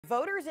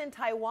Voters in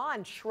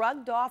Taiwan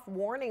shrugged off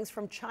warnings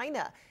from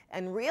China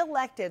and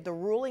re-elected the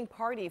ruling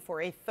party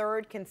for a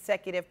third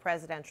consecutive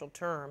presidential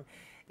term.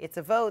 It's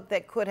a vote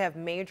that could have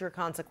major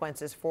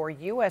consequences for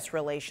U.S.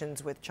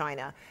 relations with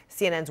China.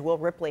 CNN's Will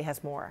Ripley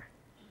has more.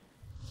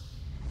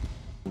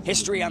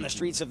 History on the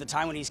streets of the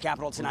Taiwanese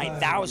capital tonight.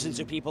 Thousands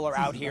of people are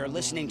out here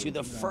listening to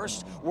the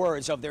first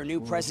words of their new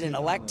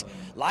president-elect,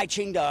 Lai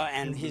Ching-te,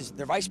 and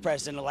their vice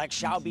president-elect,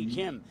 Xiaobi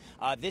Kim.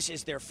 This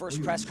is their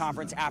first press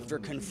conference after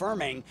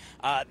confirming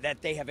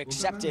that they have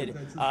accepted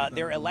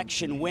their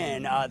election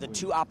win. The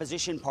two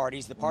opposition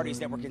parties, the parties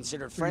that were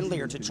considered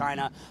friendlier to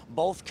China,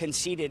 both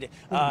conceded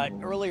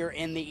earlier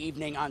in the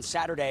evening on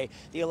Saturday.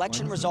 The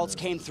election results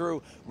came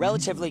through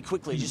relatively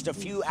quickly, just a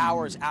few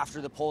hours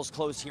after the polls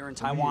closed here in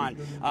Taiwan.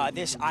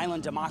 This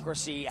island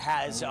democracy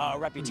has a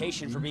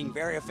reputation for being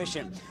very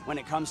efficient when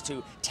it comes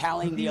to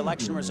tallying the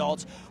election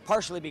results,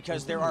 partially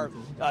because there are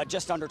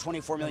just under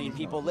 24 million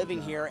people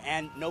living here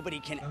and nobody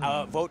can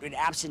vote in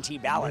absentee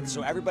ballots.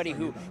 So everybody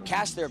who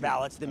cast their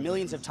ballots, the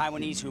millions of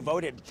Taiwanese who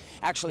voted,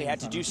 actually had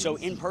to do so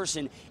in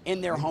person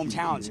in their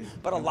hometowns.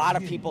 But a lot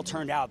of people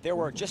turned out. There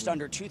were just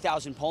under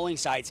 2,000 polling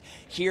sites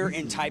here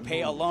in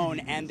Taipei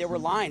alone, and there were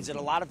lines at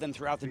a lot of them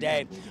throughout the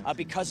day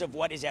because of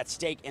what is at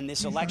stake in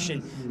this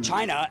election.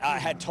 China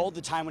had told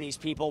the Taiwanese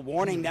people,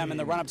 warning them in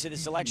the run-up to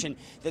this election,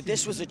 that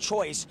this was a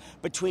choice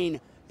between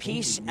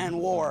peace and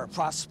war,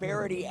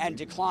 prosperity and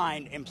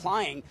decline,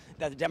 implying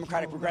that the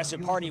Democratic Progressive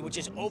Party, which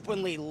is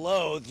openly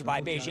loathed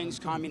by Beijing's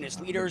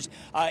communist leaders,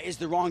 is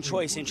the wrong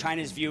choice in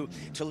China's view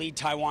to lead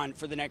Taiwan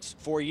for the next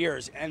 4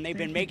 years. And they've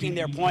been making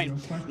their point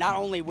not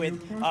only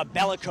with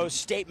bellicose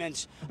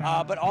statements,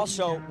 but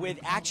also with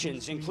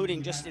actions,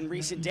 including just in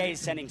recent days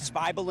sending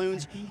spy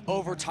balloons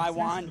over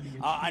Taiwan,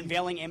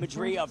 unveiling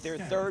imagery of their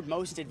third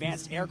most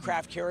advanced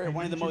aircraft carrier,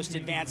 one of the most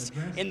advanced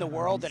in the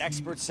world, that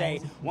experts say,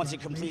 once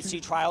it completes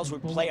sea trials,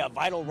 would play a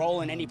vital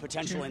role in any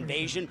potential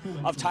invasion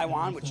of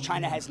Taiwan, which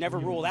China has never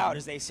ruled out,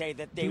 as they say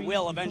that they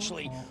will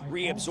eventually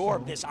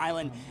reabsorb this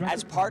island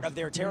as part of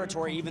their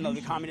territory, even though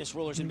the communist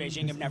rulers in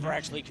Beijing have never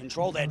actually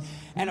controlled it.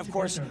 And of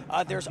course,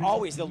 there's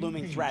always the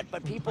looming threat.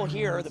 But people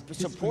here, the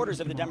supporters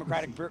of the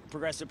Democratic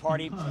Progressive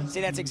Party, say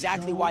that's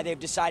exactly why they've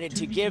decided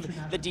to give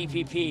the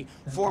DPP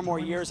 4 more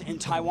years in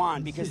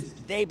Taiwan, because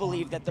they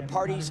believe that the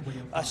party's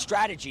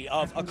strategy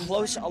of a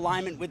close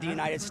alignment with the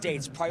United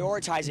States,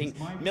 prioritizing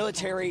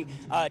military,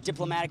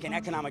 diplomatic and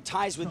economic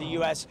ties with the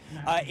U.S.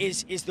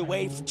 Is the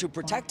way to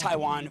protect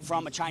Taiwan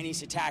from a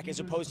Chinese attack, as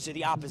opposed to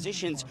the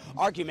opposition's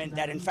argument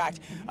that, in fact,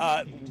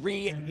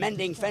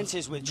 mending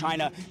fences with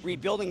China,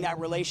 rebuilding that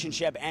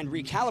relationship, and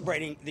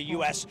recalibrating the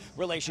U.S.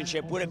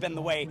 relationship would have been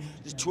the way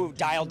to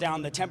dial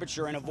down the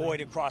temperature and avoid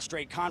a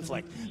cross-strait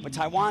conflict. But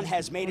Taiwan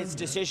has made its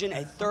decision,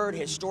 a third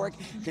historic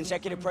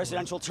consecutive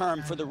presidential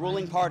term for the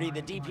ruling party,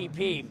 the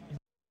DPP.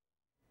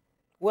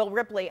 Will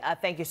Ripley,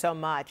 thank you so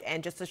much.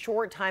 And just a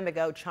short time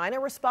ago, China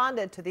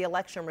responded to the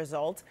election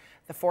results.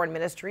 The foreign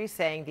ministry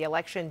saying the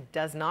election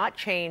does not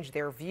change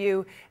their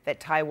view that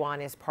Taiwan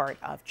is part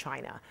of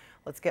China.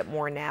 Let's get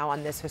more now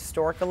on this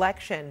historic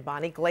election.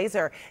 Bonnie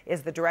Glaser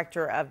is the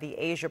director of the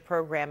Asia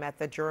program at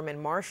the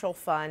German Marshall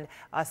Fund.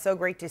 So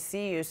great to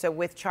see you. So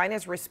with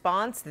China's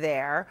response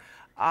there,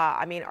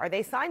 are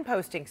they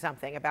signposting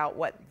something about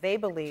what they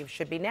believe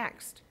should be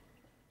next?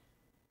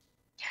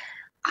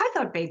 I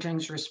thought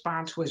Beijing's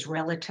response was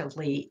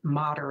relatively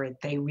moderate.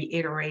 They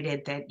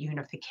reiterated that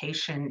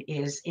unification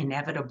is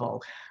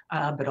inevitable,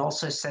 but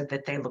also said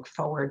that they look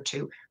forward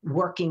to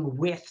working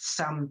with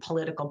some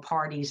political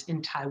parties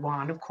in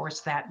Taiwan. Of course,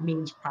 that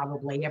means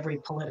probably every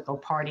political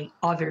party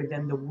other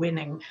than the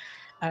winning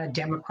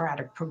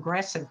Democratic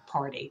Progressive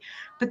Party.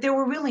 But there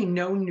were really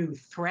no new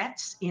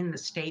threats in the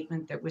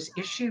statement that was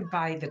issued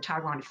by the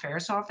Taiwan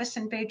Affairs Office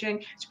in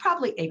Beijing. It's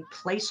probably a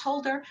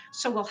placeholder,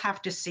 so we'll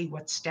have to see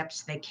what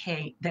steps they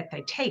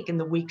take in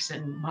the weeks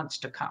and months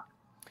to come.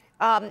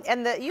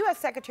 And the U.S.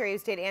 Secretary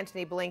of State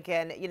Antony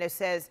Blinken,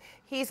 says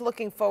he's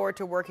looking forward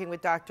to working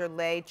with Dr.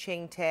 Lai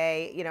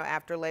Ching-te,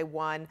 after Lai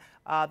won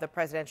the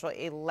presidential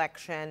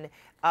election.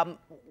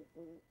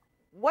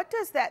 What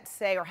does that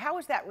say, or how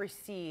is that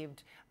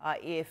received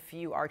if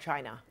you are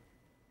China?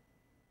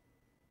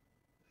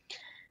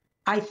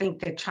 I think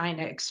that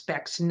China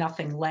expects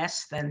nothing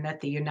less than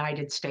that the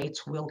United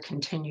States will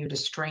continue to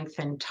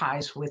strengthen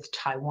ties with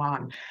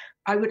Taiwan.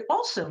 I would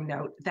also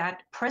note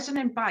that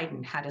President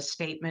Biden had a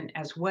statement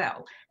as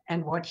well.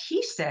 And what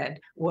he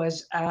said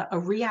was a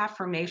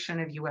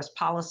reaffirmation of U.S.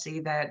 policy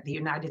that the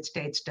United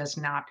States does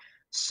not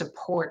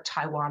support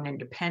Taiwan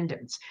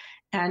independence.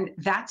 And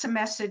that's a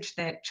message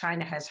that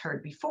China has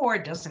heard before.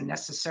 It doesn't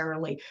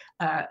necessarily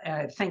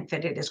think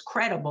that it is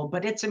credible,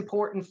 but it's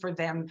important for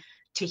them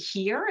to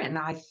hear. And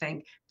I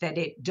think that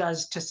it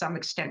does, to some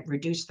extent,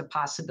 reduce the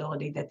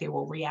possibility that they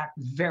will react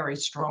very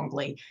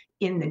strongly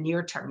in the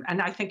near term.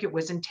 And I think it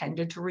was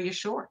intended to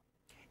reassure.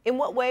 In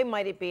what way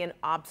might it be an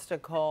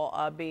obstacle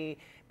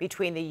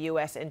between the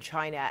U.S. and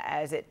China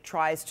as it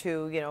tries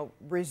to,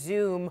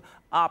 resume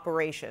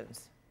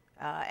operations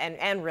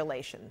and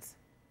relations?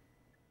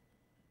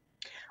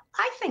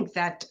 I think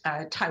that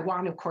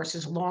Taiwan, of course,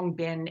 has long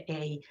been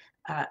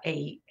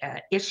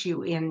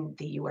issue in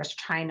the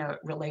U.S.-China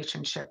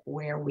relationship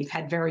where we've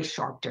had very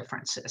sharp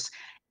differences.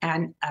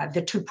 And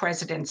the two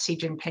presidents, Xi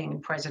Jinping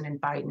and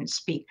President Biden,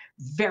 speak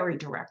very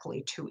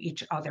directly to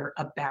each other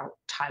about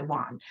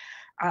Taiwan.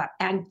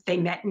 And they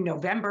met in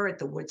November at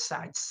the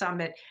Woodside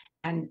Summit.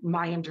 And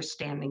my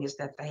understanding is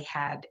that they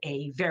had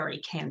a very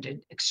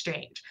candid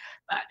exchange.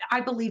 I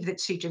believe that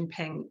Xi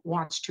Jinping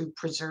wants to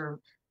preserve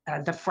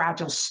the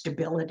fragile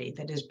stability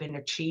that has been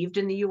achieved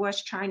in the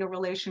US-China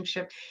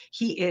relationship.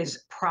 He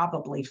is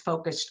probably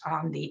focused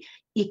on the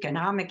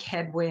economic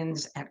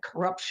headwinds and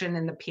corruption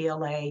in the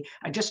PLA.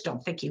 I just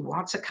don't think he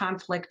wants a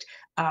conflict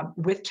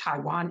with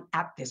Taiwan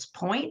at this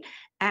point.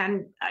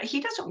 And he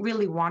doesn't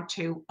really want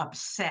to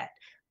upset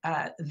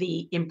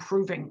the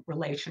improving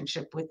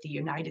relationship with the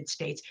United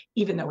States,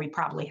 even though he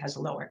probably has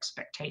low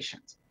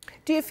expectations.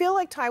 Do you feel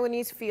like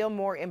Taiwanese feel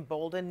more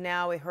emboldened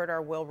now? We heard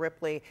our Will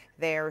Ripley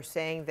there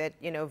saying that,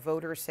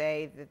 voters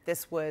say that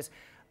this was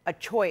a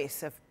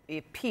choice of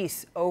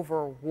peace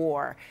over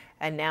war.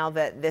 And now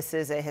that this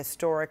is a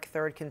historic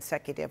third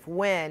consecutive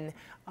win,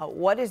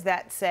 what does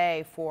that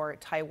say for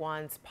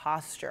Taiwan's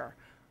posture?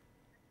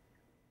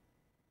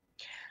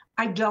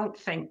 I don't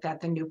think that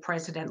the new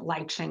president,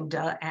 Lai Ching-te,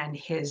 and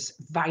his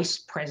vice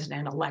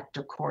president-elect,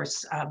 of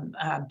course,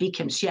 Bi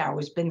Kim-hsiao,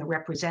 who's been the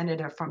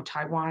representative from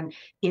Taiwan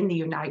in the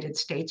United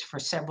States for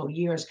several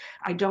years,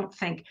 I don't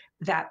think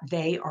that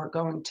they are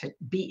going to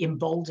be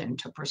emboldened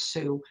to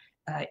pursue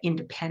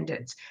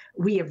independence.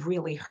 We have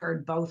really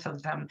heard both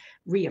of them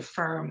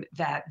reaffirm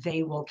that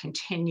they will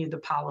continue the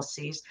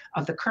policies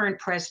of the current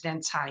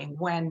president, Tsai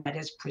Ing-wen, that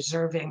is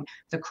preserving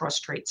the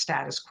cross-strait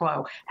status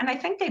quo. And I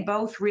think they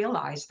both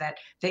realize that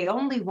they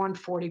only won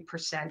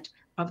 40%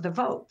 of the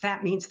vote.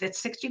 That means that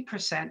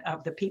 60%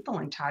 of the people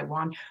in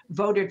Taiwan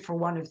voted for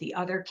one of the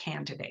other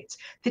candidates.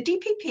 The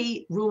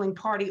DPP ruling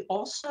party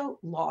also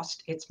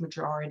lost its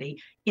majority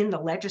in the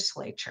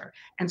legislature,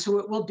 and so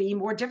it will be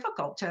more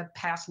difficult to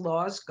pass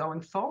laws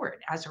going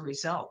forward as a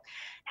result.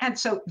 And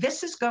so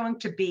this is going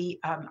to be,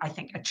 I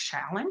think, a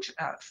challenge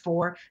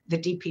for the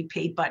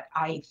DPP, but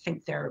I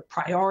think their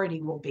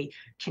priority will be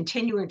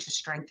continuing to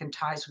strengthen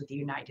ties with the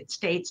United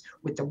States,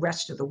 with the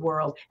rest of the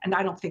world, and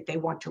I don't think they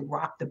want to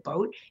rock the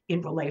boat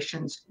in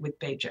relations with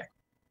Beijing.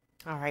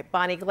 All right,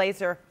 Bonnie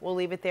Glaser, we'll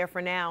leave it there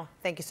for now.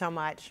 Thank you so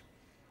much.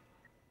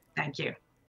 Thank you.